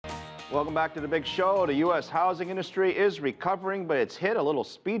Welcome back to the big show. The U.S. housing industry is recovering, but it's hit a little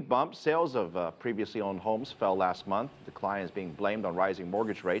speed bump. Sales of previously owned homes fell last month. The decline is being blamed on rising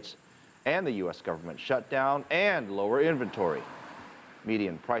mortgage rates and the U.S. government shutdown and lower inventory.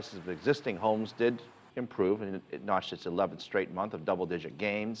 Median prices of existing homes did improve, and it notched its 11th straight month of double-digit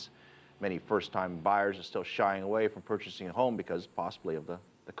gains. Many first-time buyers are still shying away from purchasing a home because possibly of the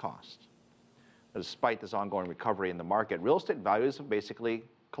cost. Despite this ongoing recovery in the market, real estate values have basically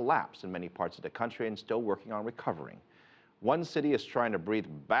collapsed in many parts of the country and still working on recovering. One city is trying to breathe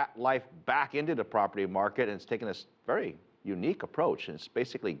life back into the property market, and it's taken this very unique approach, and it's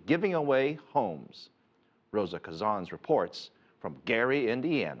basically giving away homes. Roza Kazan reports from Gary,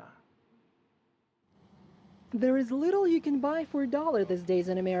 Indiana. There is little you can buy for $1 these days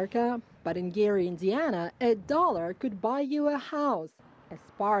in America, but in Gary, Indiana, $1 could buy you a house as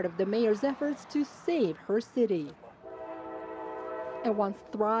part of the mayor's efforts to save her city. A once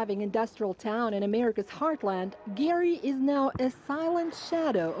thriving industrial town in America's heartland, Gary is now a silent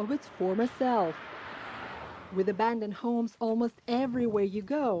shadow of its former self. With abandoned homes almost everywhere you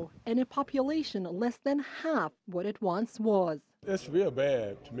go and a population less than half what it once was. It's real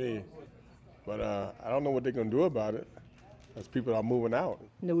bad to me, but I don't know what they're going to do about it as people are moving out.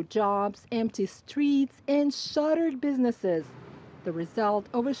 No jobs, empty streets, and shuttered businesses. The result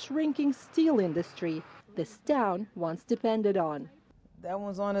of a shrinking steel industry this town once depended on. That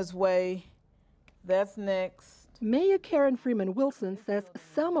one's on its way. That's next. Mayor Karen Freeman Wilson says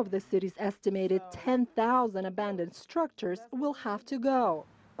some of the city's estimated 10,000 abandoned structures will have to go,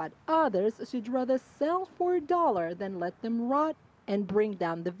 but others should rather sell for $1 than let them rot and bring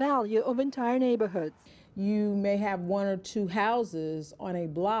down the value of entire neighborhoods. You may have one or two houses on a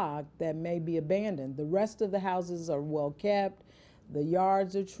block that may be abandoned. The rest of the houses are well kept. The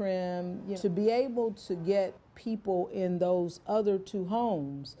yards are trimmed. To be able to get people in those other two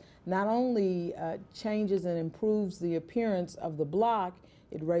homes not only changes and improves the appearance of the block,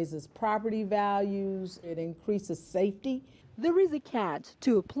 it raises property values, it increases safety. There is a catch.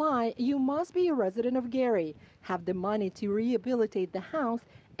 To apply, you must be a resident of Gary, have the money to rehabilitate the house,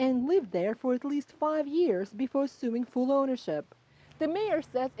 and live there for at least 5 years before assuming full ownership. The mayor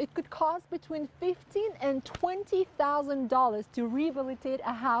says it could cost between $15,000 and $20,000 to rehabilitate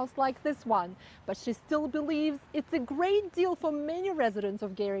a house like this one, but she still believes it's a great deal for many residents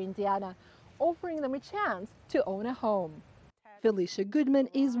of Gary, Indiana, offering them a chance to own a home. Felicia Goodman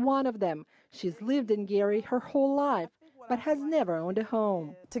is one of them. She's lived in Gary her whole life, but has never owned a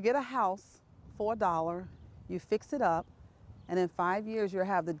home. To get a house for $1, you fix it up, and in 5 years you'll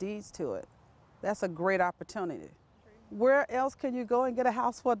have the deeds to it. That's a great opportunity. Where else can you go and get a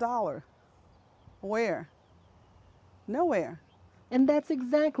house for $1? Where? Nowhere. And that's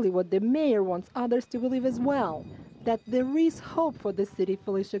exactly what the mayor wants others to believe as well, that there is hope for the city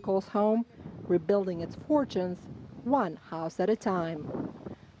Felicia calls home, rebuilding its fortunes one house at a time.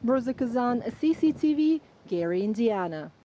 Roza Kazan, CCTV, Gary, Indiana.